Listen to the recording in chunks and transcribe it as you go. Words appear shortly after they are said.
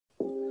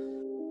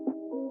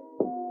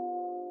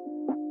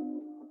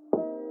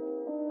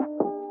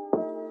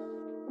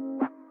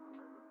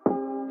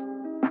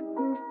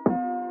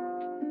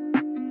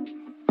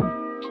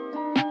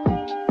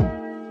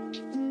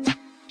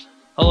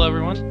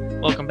everyone.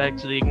 Welcome back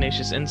to the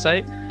Ignatius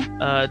Insight.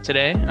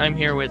 Today, I'm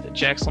here with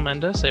Jack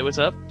Slemenda. Say what's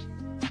up.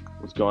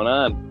 What's going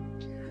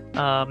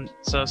on?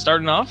 So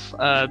starting off,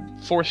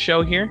 fourth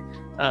show here.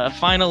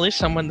 Finally,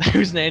 someone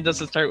whose name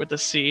doesn't start with a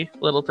C.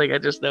 Little thing I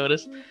just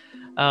noticed.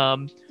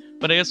 But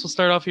I guess we'll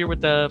start off here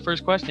with the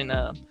first question.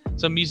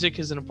 So music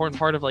is an important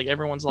part of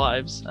everyone's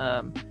lives.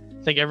 I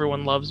think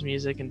everyone loves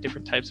music and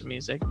different types of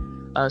music.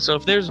 So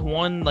if there's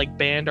one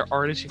band or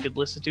artist you could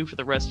listen to for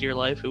the rest of your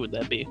life, who would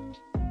that be?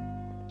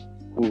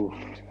 Ooh,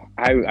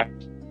 I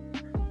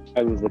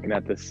was looking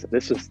at this.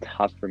 This was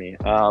tough for me.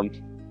 I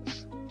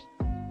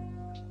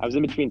was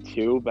in between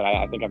two, but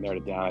I think I've narrowed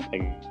it down. I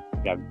think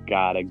I've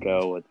got to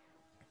go with.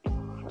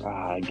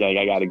 I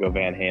got to go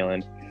Van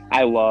Halen.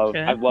 I've loved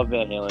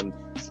Van Halen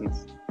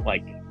since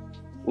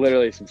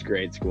literally since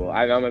grade school.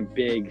 I'm a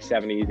big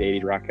 70s,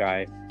 80s rock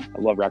guy. I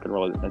love rock and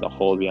roll as a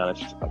whole, to be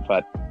honest.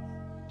 But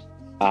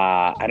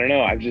I don't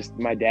know.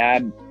 My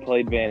dad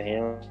played Van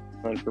Halen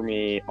for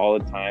me all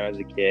the time as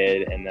a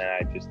kid, and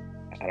then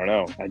I don't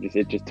know.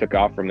 It just took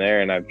off from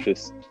there, and I've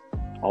just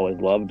always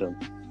loved him.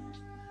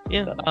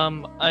 Yeah,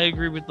 so. I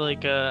agree with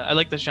I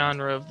like the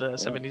genre of the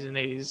 70s and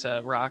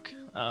 80s rock.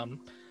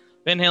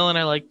 Van Halen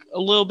I like a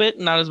little bit,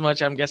 not as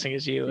much I'm guessing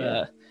as you.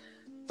 Yeah.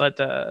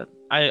 But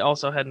I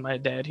also had my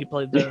dad. He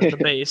played the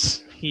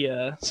bass.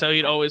 So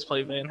he'd always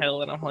play Van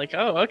Halen. I'm like,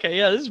 oh, okay,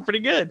 yeah, this is pretty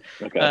good.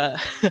 Okay.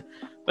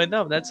 But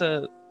no, that's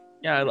I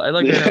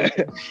like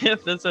that. Yeah,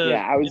 that's a.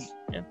 Yeah, I was.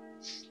 Yeah.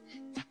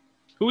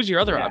 Who was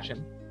your other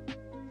option?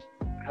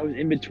 I was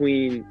in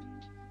between.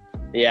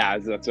 Yeah,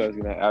 that's what I was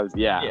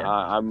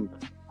gonna.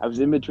 I was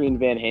in between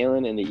Van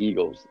Halen and the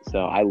Eagles.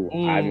 So I'm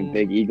a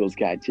big Eagles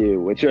guy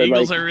too. Which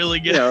Eagles are really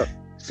good.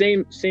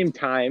 Same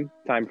time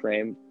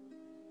frame.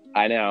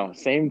 I know,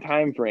 same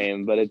time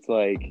frame, but it's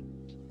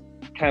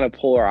kind of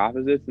polar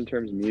opposites in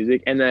terms of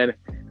music. And then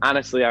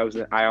honestly,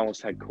 I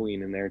almost had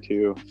Queen in there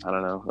too. I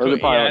don't know.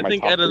 I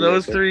think out of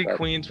those three,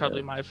 Queen's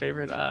probably my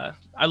favorite.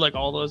 I like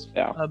all those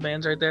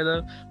bands right there,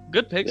 though.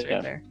 Good picks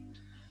right there.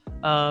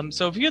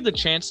 So if you had the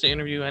chance to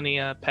interview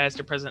any past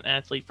or present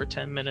athlete for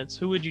 10 minutes,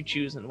 who would you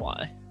choose and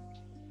why?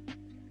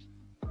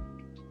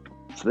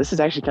 So this is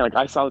actually kind of,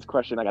 I saw this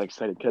question, I got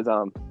excited because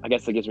I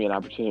guess it gives me an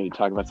opportunity to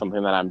talk about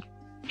something that I'm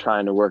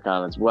trying to work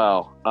on as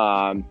well.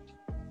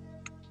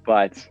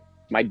 But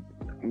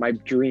my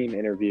dream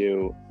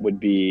interview would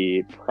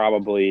be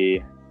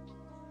probably,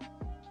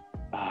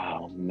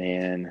 oh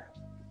man,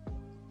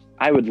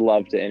 I would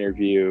love to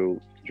interview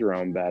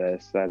Jerome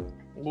Bettis. That'd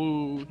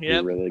be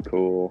really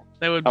cool.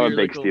 That would be I'm a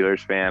really big cool. Steelers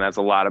fan, as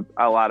a lot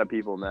of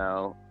people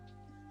know.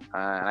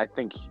 I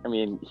think,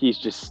 he's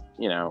just,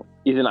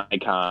 he's an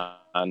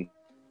icon.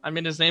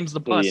 His name's the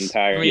Bus. The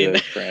entire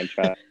Steelers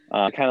franchise.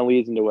 It kind of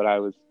leads into what I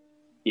was.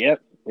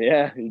 Yep.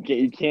 Yeah.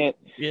 You can't.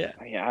 Yeah.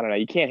 I don't know.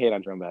 You can't hate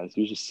on Jerome Bettis.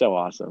 He was just so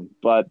awesome.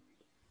 But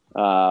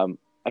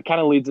it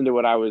kind of leads into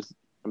what I'm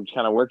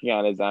kind of working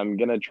on. Is I'm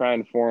gonna try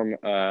and form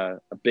a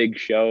big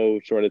show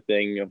sort of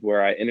thing of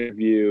where I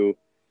interview.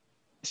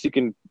 So you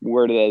can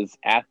word it as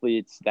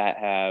athletes that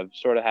have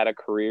sort of had a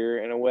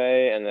career in a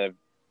way and have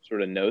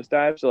sort of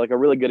nosedived. So a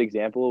really good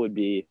example would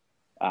be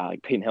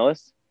Peyton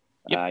Hillis.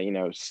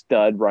 Yep.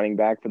 Stud running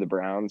back for the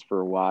Browns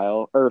for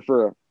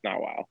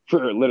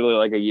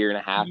literally a year and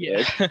a half,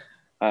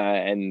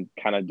 and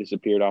kind of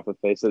disappeared off the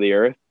face of the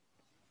earth.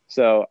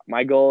 So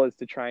my goal is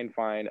to try and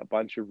find a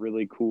bunch of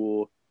really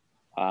cool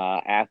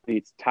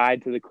athletes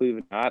tied to the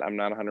Cleveland knot. I'm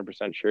not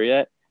 100% sure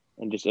yet,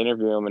 and just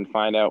interview them and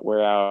find out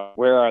where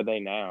are they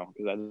now,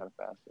 because that's kind of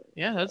fascinating.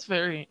 Yeah, that's a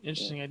very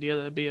interesting idea.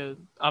 That'd be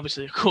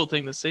obviously a cool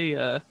thing to see.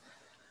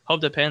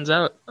 Hope that pans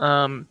out.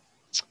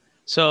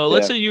 So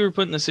let's say you were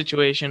put in the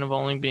situation of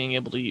only being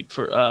able to eat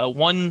for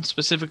one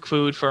specific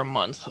food for a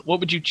month. What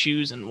would you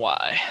choose and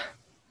why?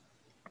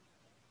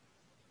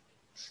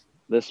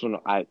 This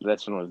one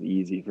was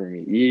easy for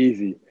me.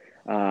 Easy.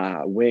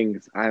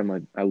 Wings.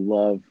 I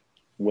love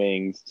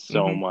wings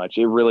so much.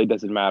 It really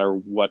doesn't matter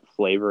what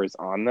flavor is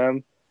on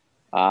them.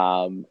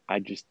 I'm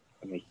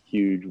a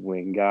huge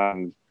wing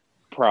guy,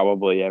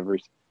 probably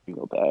every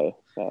single day.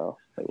 So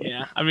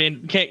yeah,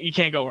 you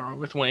can't go wrong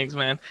with wings,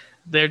 man.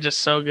 They're just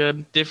so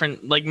good.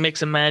 Different,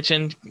 mix and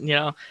matching.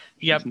 You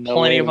got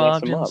plenty of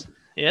options.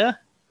 Yeah.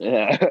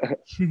 Yeah.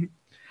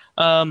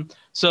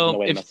 So no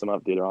way to mess them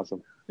up, dude. They're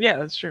awesome. Yeah,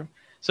 that's true.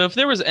 So if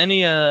there was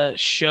any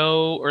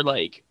show or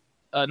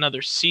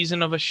another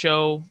season of a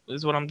show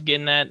is what I'm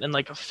getting at, and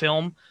a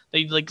film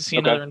that you'd like to see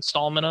another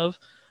installment of,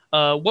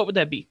 what would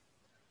that be?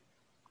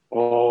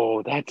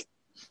 Oh,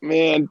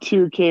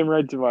 two came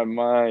right to my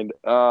mind.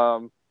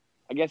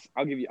 I guess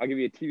I'll give you a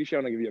TV show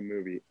and I'll give you a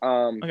movie.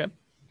 Okay.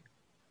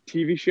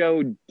 TV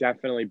show,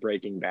 definitely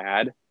Breaking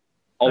Bad.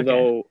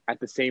 Although at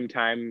the same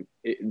time,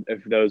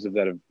 if those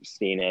that have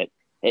seen it,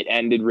 it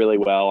ended really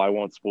well. I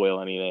won't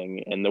spoil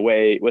anything. And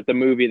with the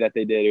movie that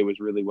they did, it was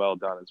really well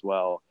done as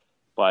well.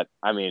 But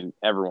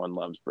everyone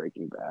loves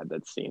Breaking Bad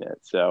that's seen it.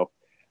 So,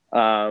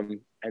 and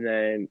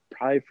then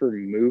probably for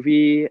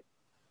movie,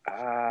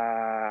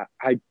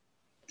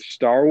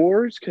 Star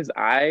Wars, because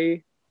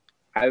I'm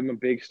a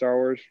big Star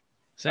Wars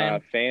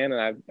Same. fan,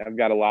 and I've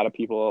got a lot of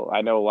people.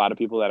 I know a lot of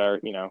people that are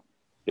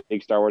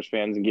big Star Wars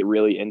fans and get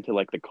really into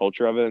like the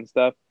culture of it and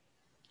stuff.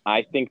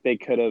 I think they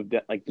could have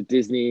done like the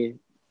Disney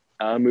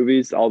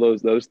movies, all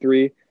those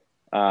three.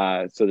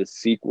 So the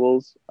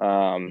sequels.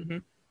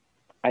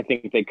 I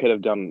think they could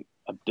have done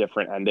a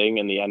different ending,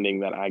 and the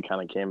ending that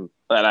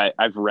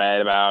I've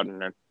read about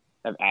and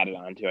have added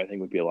on to, I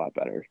think would be a lot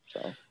better.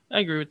 So I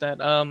agree with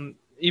that.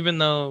 Even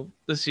though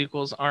the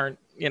sequels aren't,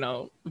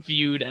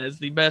 viewed as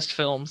the best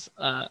films,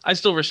 I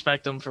still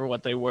respect them for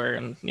what they were,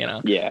 and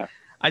yeah,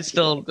 I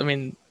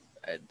mean,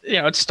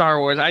 it's Star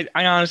Wars. I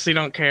honestly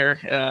don't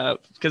care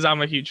because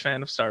I'm a huge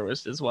fan of Star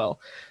Wars as well.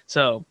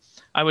 So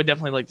I would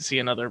definitely like to see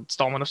another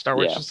installment of Star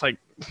Wars. Yeah. Just like,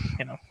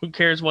 who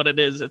cares what it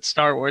is? It's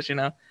Star Wars,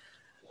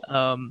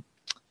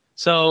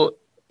 So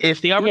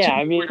if the opportunity,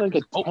 I mean, it's like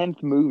a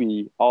 10th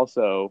movie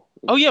also.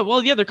 Oh yeah,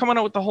 well yeah, they're coming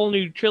out with the whole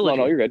new trilogy.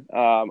 No, you're good.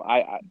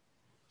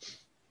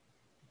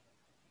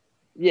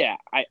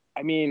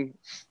 I mean,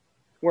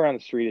 we're on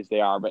the street as they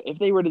are, but if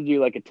they were to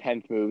do like a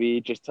 10th movie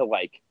just to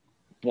like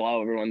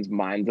blow everyone's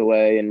minds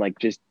away and like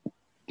just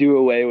do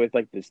away with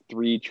like this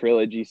 3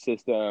 trilogy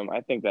system,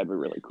 I think that'd be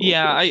really cool.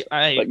 Yeah,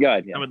 but go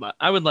ahead, yeah.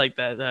 I would like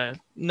that.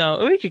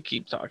 No, we could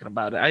keep talking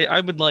about it. I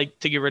would like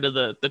to get rid of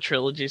the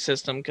trilogy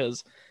system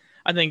because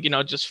I think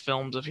just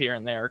films of here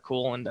and there are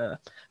cool, and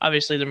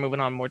obviously they're moving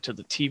on more to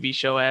the TV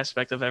show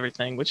aspect of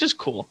everything, which is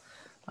cool.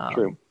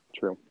 True.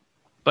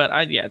 But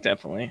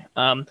definitely.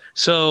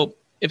 So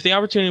if the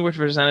opportunity were to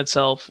present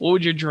itself, what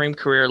would your dream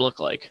career look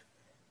like?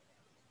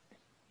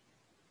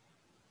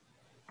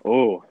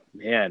 Oh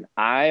man,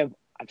 I've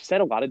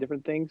said a lot of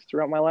different things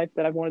throughout my life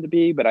that I've wanted to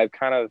be, but I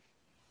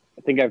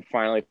think I've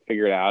finally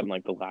figured out in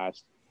like the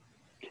last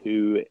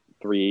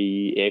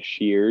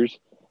 2-3-ish years.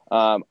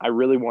 I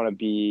really want to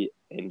be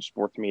in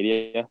sports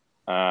media.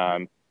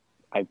 I'm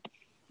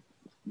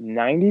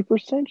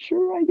 90%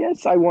 sure, I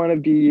guess. I want to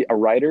be a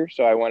writer.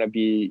 So I want to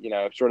be,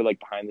 sort of like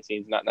behind the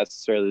scenes, not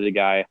necessarily the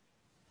guy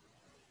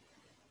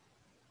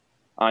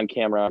on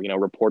camera,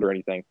 reporter or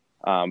anything.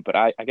 But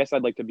I guess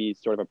I'd like to be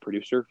sort of a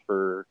producer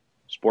for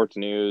sports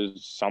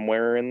news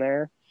somewhere in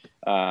there.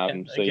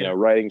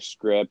 Writing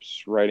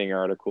scripts, writing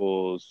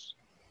articles.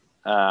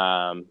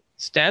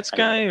 Stats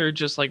guy or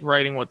just like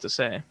writing what to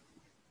say?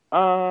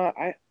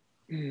 I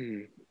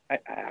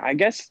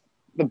guess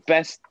the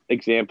best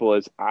example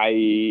is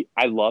I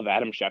love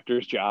Adam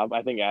Schefter's job.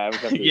 I think Adam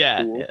Schefter is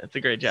cool. Yeah, it's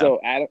a great job.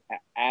 So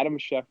Adam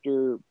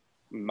Schefter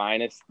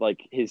minus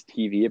like his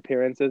TV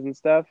appearances and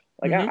stuff.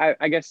 Like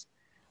I guess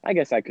I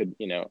could,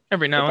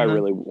 every now if and I then.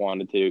 really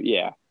wanted to,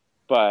 yeah.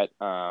 But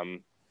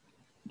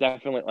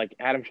definitely like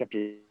Adam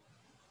Schefter's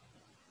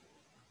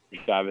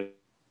job is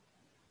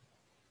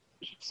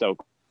so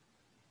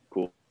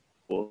cool.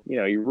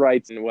 He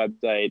writes on the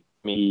website.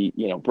 He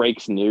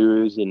breaks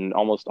news and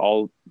almost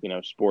all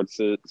sports,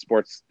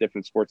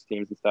 different sports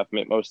teams and stuff.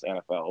 Most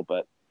NFL,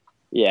 but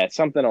yeah,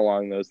 something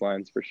along those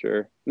lines for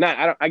sure.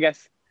 I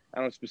guess I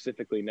don't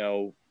specifically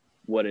know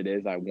what it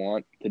is I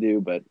want to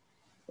do, but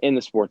in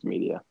the sports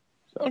media.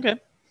 So. Okay,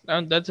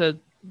 that's a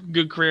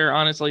good career.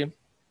 Honestly,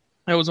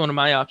 that was one of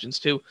my options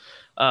too.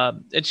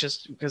 It's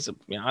just because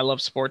I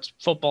love sports,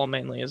 football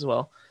mainly as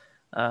well.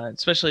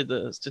 Especially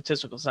the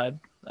statistical side.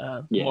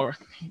 More,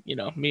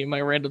 me and my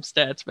random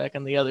stats back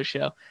on the other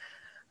show.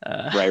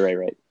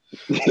 Right.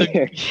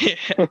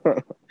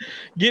 So,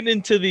 getting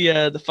into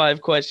the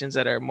 5 questions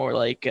that are more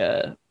like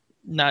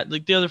not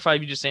like the other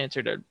 5 you just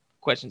answered are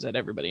questions that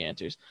everybody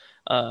answers.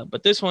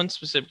 But this one's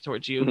specific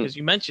towards you because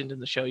you mentioned in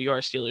the show you are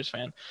a Steelers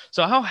fan.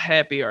 So how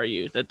happy are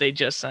you that they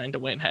just signed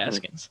Dwayne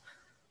Haskins?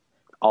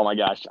 Oh my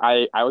gosh.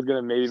 I was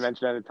gonna maybe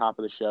mention at the top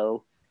of the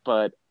show,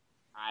 but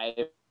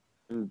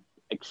I'm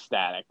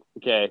ecstatic.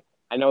 Okay.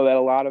 I know that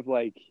a lot of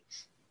I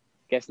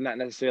guess not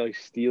necessarily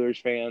Steelers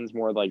fans,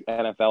 more like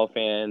NFL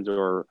fans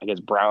or I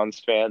guess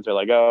Browns fans are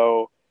like,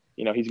 oh,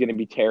 he's going to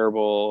be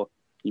terrible.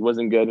 He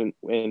wasn't good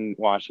in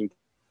Washington.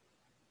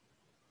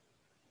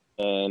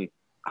 And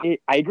I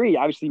agree.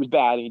 Obviously he was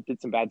bad and he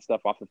did some bad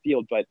stuff off the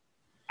field, but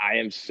I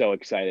am so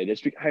excited.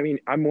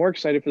 I'm more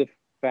excited for the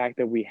fact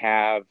that we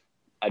have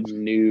a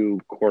new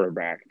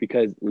quarterback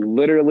because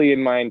literally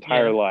in my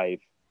entire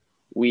life,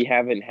 we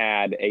haven't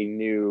had a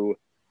new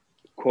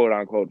quote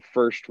unquote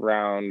first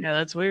round. Yeah,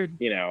 that's weird.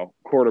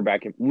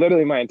 Quarterback in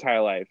literally my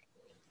entire life.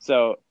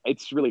 So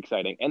it's really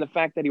exciting. And the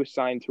fact that he was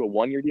signed to a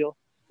 1-year deal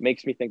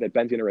makes me think that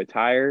Ben's going to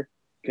retire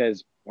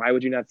because why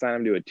would you not sign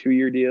him to a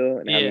 2-year deal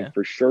and have him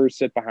for sure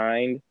sit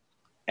behind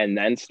and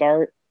then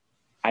start?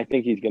 I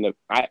think he's going to,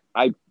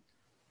 I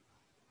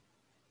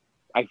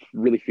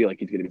really feel like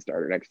he's going to be the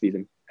starter next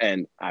season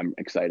and I'm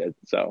excited.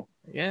 So,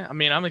 yeah, I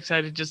mean, I'm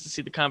excited just to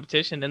see the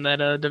competition in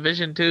that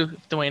division too.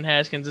 If Dwayne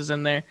Haskins is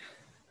in there.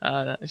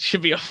 It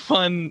should be a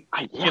fun,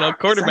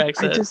 quarterback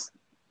set.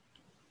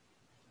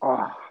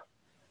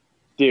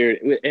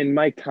 Dude, and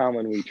Mike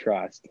Tomlin we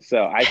trust.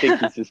 So I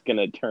think he's just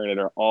gonna turn it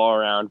all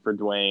around for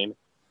Dwayne,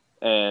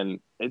 and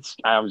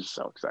I'm just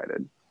so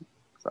excited.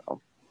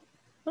 So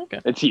okay,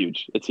 it's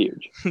huge. It's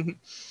huge.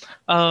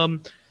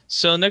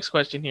 So next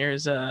question here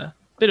is a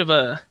bit of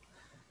a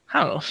I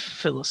don't know,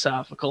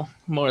 philosophical,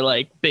 more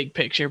like big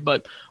picture,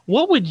 but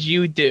what would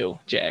you do,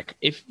 Jack,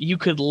 if you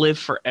could live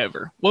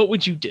forever? What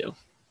would you do?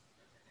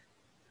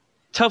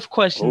 Tough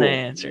question to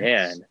answer.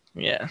 Man.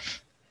 Yeah.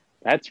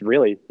 That's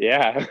really,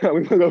 yeah.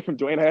 We're gonna go from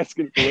Dwayne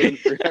Haskins to living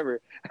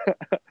forever.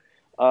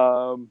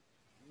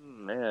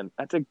 Man,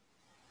 that's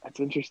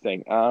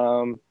interesting.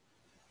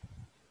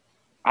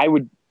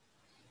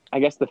 I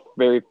guess the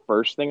very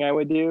first thing I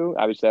would do,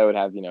 obviously I would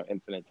have,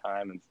 infinite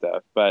time and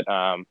stuff, but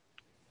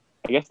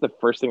I guess the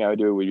first thing I would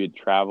do would be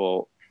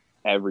travel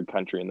every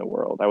country in the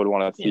world. I would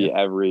want to see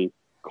every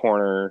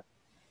corner,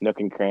 nook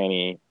and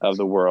cranny of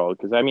the world.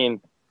 Because, I mean,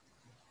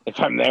 if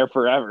I'm there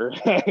forever,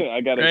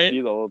 I got to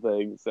see the whole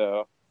thing.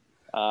 So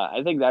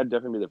I think that would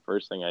definitely be the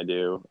first thing I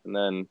do. And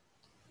then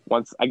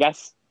once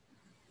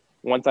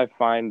I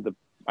find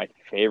my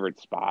favorite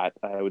spot,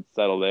 I would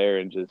settle there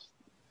and just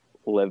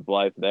live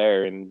life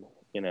there. And,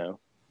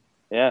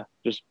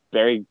 just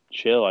very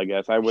chill, I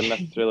guess. I wouldn't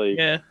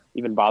necessarily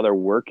even bother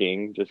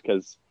working just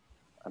because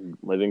I'm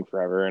living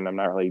forever and I'm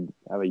not really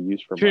have a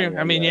use for money.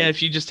 I mean,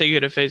 if you just take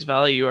it at face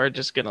value, you are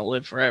just going to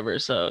live forever.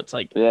 So it's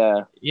like,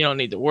 you don't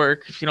need to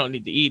work. If you don't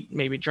need to eat,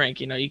 maybe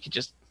drink, you could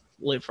just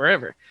live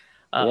forever.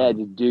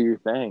 Just do your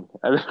thing.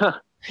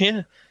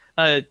 Yeah.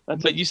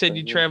 But you said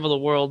you travel the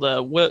world.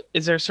 What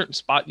is there a certain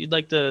spot you'd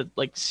like to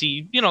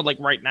see, like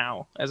right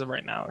now, as of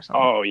right now or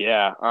something? Oh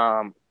yeah.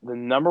 The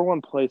number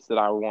one place that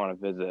I want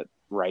to visit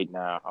right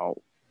now,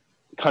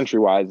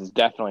 country-wise, is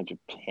definitely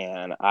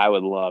Japan. I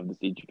would love to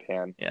see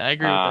Japan. Yeah, I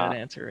agree with that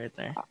answer right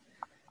there.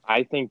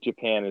 I think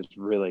Japan is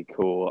really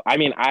cool. I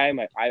mean, I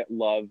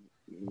love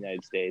the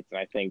United States, and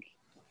I think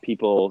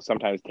people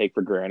sometimes take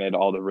for granted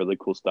all the really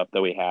cool stuff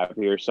that we have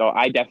here. So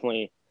I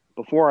definitely,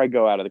 before I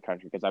go out of the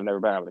country, because I've never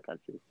been out of the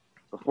country,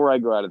 before I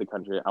go out of the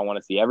country, I want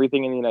to see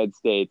everything in the United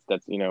States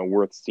that's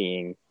worth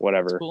seeing,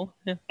 whatever. That's cool.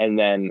 Yeah. And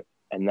then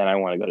I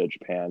want to go to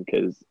Japan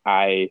because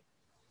I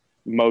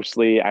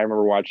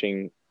remember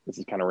watching. This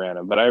is kind of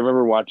random, but I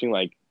remember watching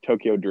like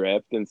Tokyo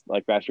Drift and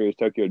like Fast and Furious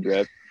Tokyo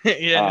Drift.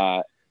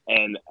 Yeah.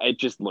 And it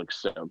just looks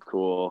so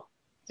cool.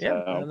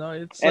 Yeah. No,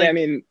 it's and I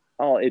mean,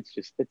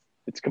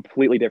 it's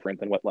completely different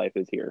than what life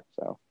is here.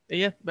 So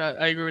yeah,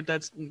 I agree with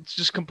that. It's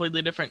just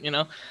completely different.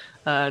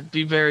 It'd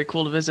be very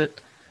cool to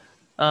visit.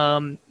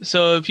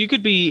 So if you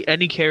could be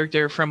any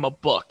character from a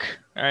book,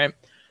 all right,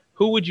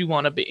 who would you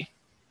want to be?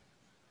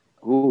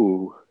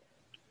 Ooh.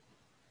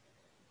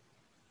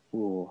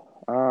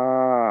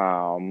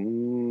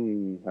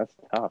 That's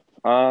tough.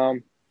 I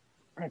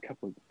read a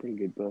couple of pretty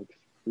good books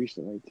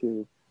recently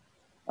too.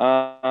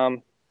 I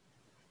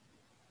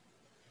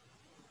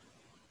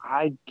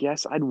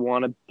guess I'd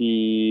want to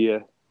be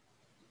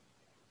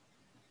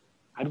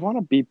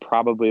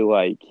probably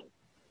like,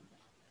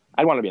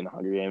 I'd want to be in the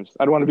Hunger Games.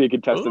 I'd want to be a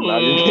contestant in the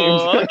Hunger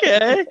Games.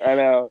 Okay. I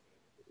know.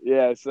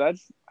 Yeah, so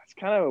that's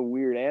kind of a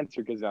weird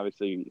answer because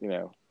obviously,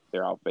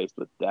 they're all faced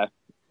with death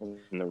in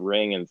the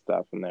ring and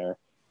stuff in there.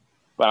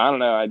 But I don't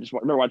know. I just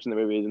remember watching the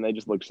movies and they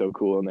just look so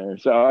cool in there.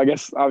 So I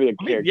guess I'll be a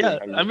character.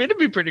 It'd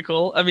be pretty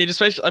cool. I mean,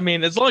 especially,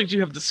 as long as you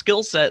have the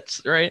skill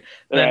sets, right?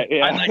 Then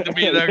I'd like to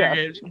be in the Hunger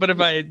Games. But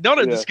if I don't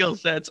have the skill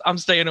sets, I'm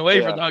staying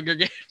away from the Hunger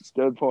Games.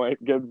 Good point.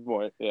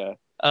 Yeah.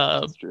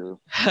 That's true.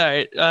 All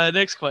right.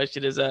 Next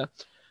question is,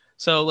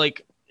 so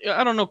like,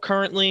 I don't know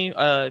currently,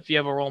 if you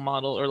have a role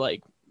model or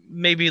like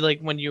maybe like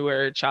when you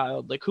were a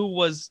child, like who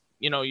was,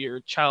 your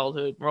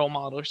childhood role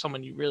model or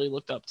someone you really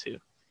looked up to?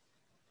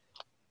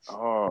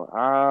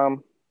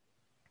 Oh,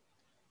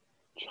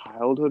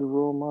 childhood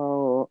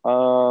role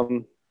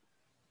model.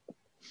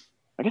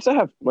 I guess I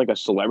have like a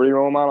celebrity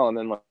role model and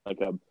then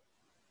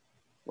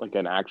like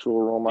an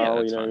actual role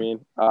model. You know what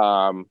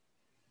I mean?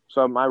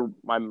 So my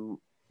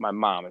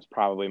mom is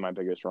probably my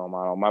biggest role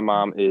model. My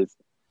mom is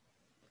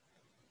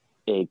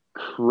a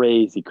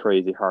crazy,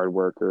 crazy hard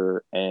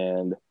worker,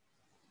 and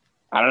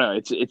I don't know.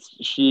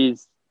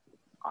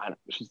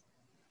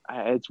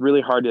 It's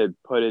really hard to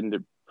put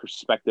into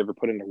perspective or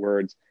put into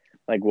words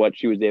like what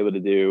she was able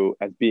to do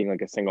as being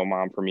like a single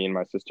mom for me and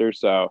my sister.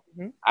 So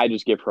I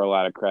just give her a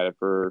lot of credit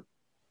for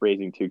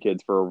raising two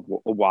kids for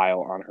a while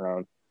on her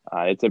own.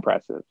 It's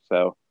impressive.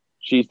 So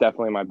she's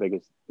definitely my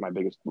biggest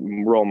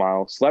role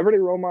model. Celebrity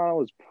role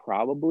model is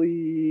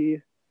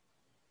probably,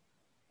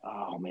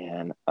 oh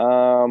man.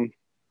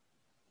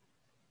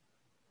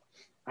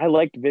 I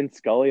liked Vince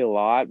Scully a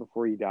lot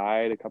before he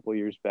died a couple of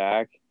years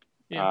back.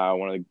 Yeah.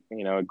 One of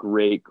the, a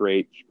great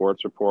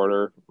sports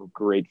reporter,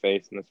 great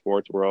face in the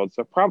sports world.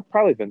 So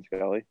probably Vince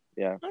Scully.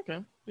 Yeah.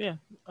 Okay. Yeah.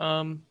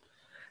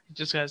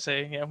 Just gotta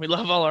say, we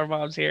love all our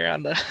moms here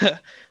on the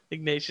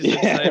Ignatius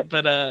side,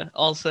 but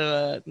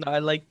also, no, I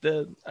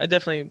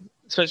definitely,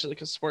 especially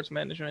because sports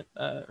management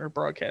or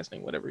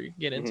broadcasting, whatever you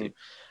get into.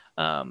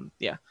 That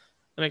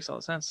makes a lot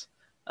of sense.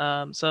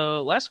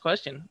 So last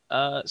question.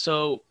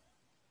 So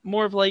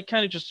more of like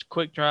kind of just a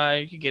quick dry.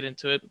 You can get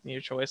into it,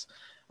 your choice.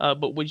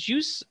 But would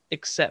you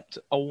accept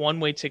a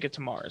one-way ticket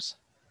to Mars?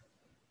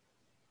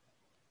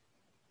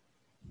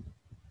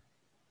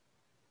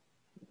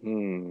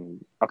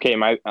 Okay,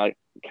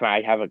 can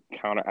I have a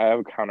counter? I have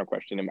a counter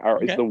question.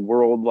 Is the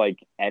world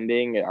like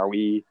ending? Are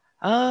we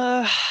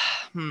Uh,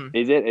 hmm.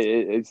 Is it?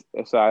 It's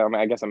so.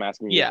 I guess I'm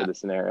asking you Yeah. for the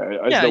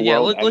scenario. Is Yeah, the yeah.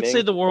 world Let's say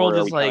ending, the world or are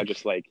is we kind of like,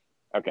 just like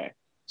okay,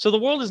 so the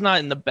world is not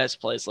in the best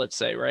place, let's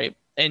say, right?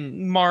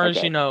 And Mars,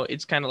 okay?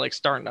 it's kind of like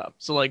starting up.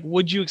 So like,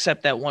 would you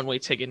accept that one-way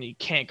ticket and you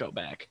can't go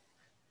back?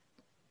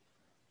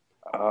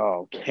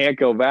 Oh, can't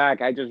go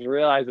back. I just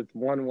realized it's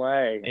one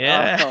way.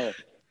 Yeah.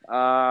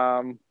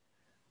 Oh,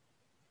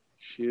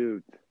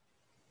 shoot.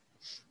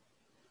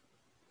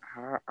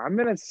 I'm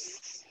gonna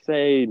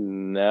say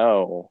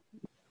no.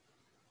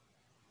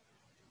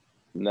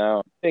 No,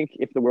 I think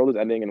if the world is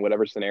ending in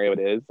whatever scenario it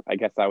is, I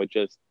guess I would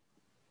just.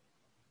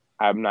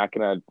 I'm not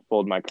gonna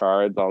fold my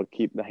cards. I'll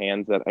keep the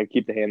hand that I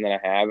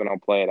have, and I'll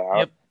play it out.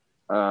 Yep.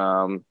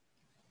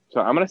 So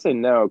I'm gonna say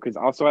no because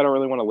also I don't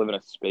really want to live in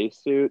a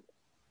spacesuit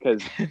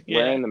because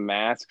Yeah. wearing the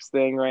masks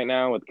thing right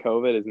now with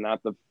COVID is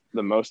not the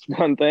most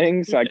fun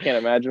thing. So I can't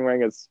imagine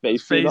wearing a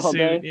spacesuit all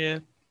day. Yeah.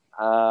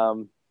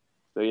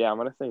 So yeah, I'm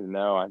gonna say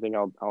no. I think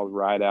I'll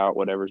ride out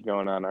whatever's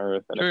going on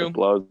Earth, and True. if it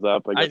blows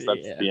up, I guess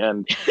that's the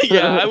end.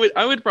 Yeah,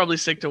 I would probably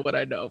stick to what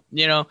I know.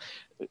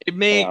 It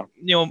may,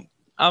 Yeah.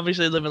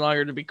 Obviously living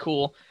longer to be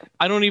cool.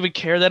 I don't even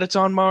care that it's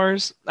on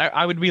Mars.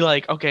 I would be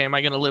like, okay, am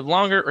I gonna live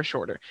longer or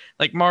shorter?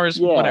 Like Mars,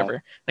 Yeah.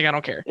 whatever. Like I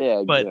don't care.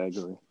 Yeah, But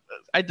exactly.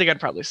 I think I'd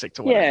probably stick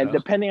to what I Yeah, know.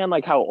 depending on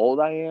like how old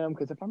I am,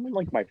 because if I'm in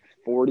like my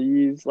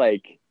 40s,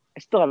 like I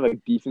still have a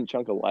decent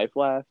chunk of life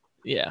left.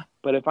 Yeah.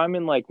 But if I'm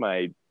like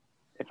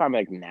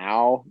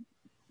now,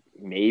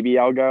 maybe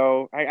I'll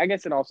go. I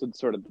guess it also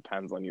sort of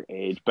depends on your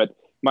age, but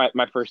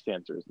my first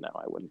answer is no,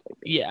 I wouldn't take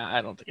it. Yeah,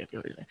 I don't think I'd go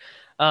either.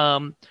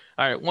 All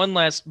right, one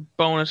last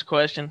bonus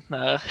question.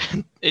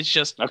 It's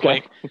just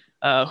quick.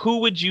 Who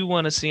would you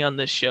want to see on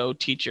this show,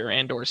 teacher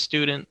and or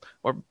student,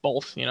 or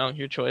both?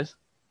 Your choice.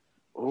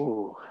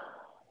 Ooh,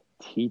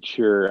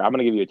 teacher. I'm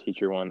gonna give you a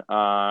teacher one. Yep.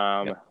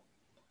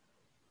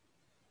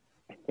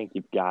 I think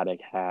you've got to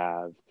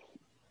have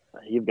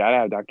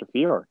Dr.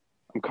 Fior.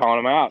 I'm calling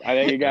him out. I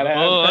think you gotta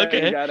have.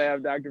 You gotta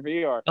have Dr.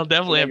 Fior. I'll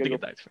definitely have to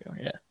get Dr. Fior.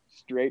 Yeah.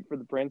 Straight for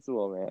the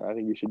principal, man. I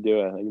think you should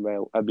do it. I think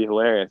that'd be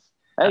hilarious.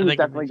 I think he's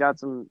definitely got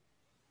some.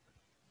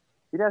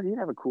 He'd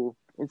have a cool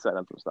insight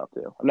on some stuff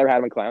too. I've never had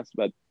him in class,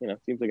 but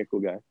seems like a cool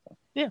guy. So.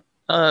 Yeah.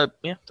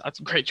 Yeah, that's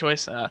a great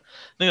choice. I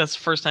think that's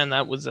the first time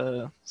that was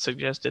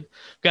suggested.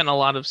 I've gotten a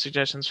lot of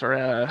suggestions for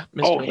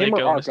Mr. Him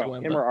Lako, or Mr. Arco.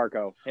 Wimba. Him or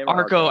Arco.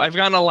 Arco. I've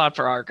gotten a lot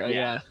for Arco.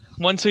 Yeah.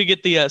 Once we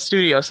get the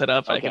studio set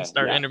up, I can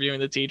start interviewing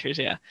the teachers.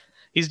 Yeah.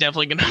 He's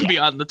definitely going to be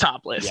on the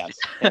top list. Yes.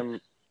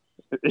 Him.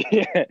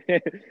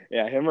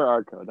 Yeah, him or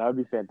Arco. That would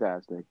be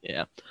fantastic.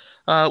 Yeah.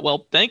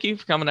 Well, thank you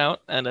for coming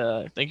out, and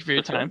thank you for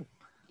your time.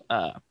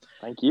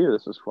 Thank you.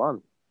 This was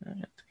fun.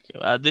 Thank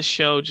you. This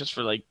show, just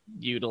for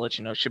you to let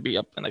you know, should be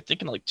up, and I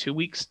think in 2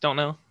 weeks. Don't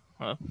know,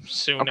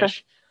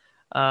 soonish.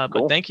 Okay.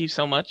 Cool. But thank you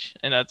so much,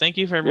 and thank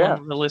you for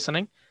everyone for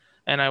listening,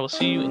 and I will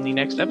see you in the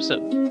next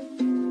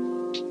episode.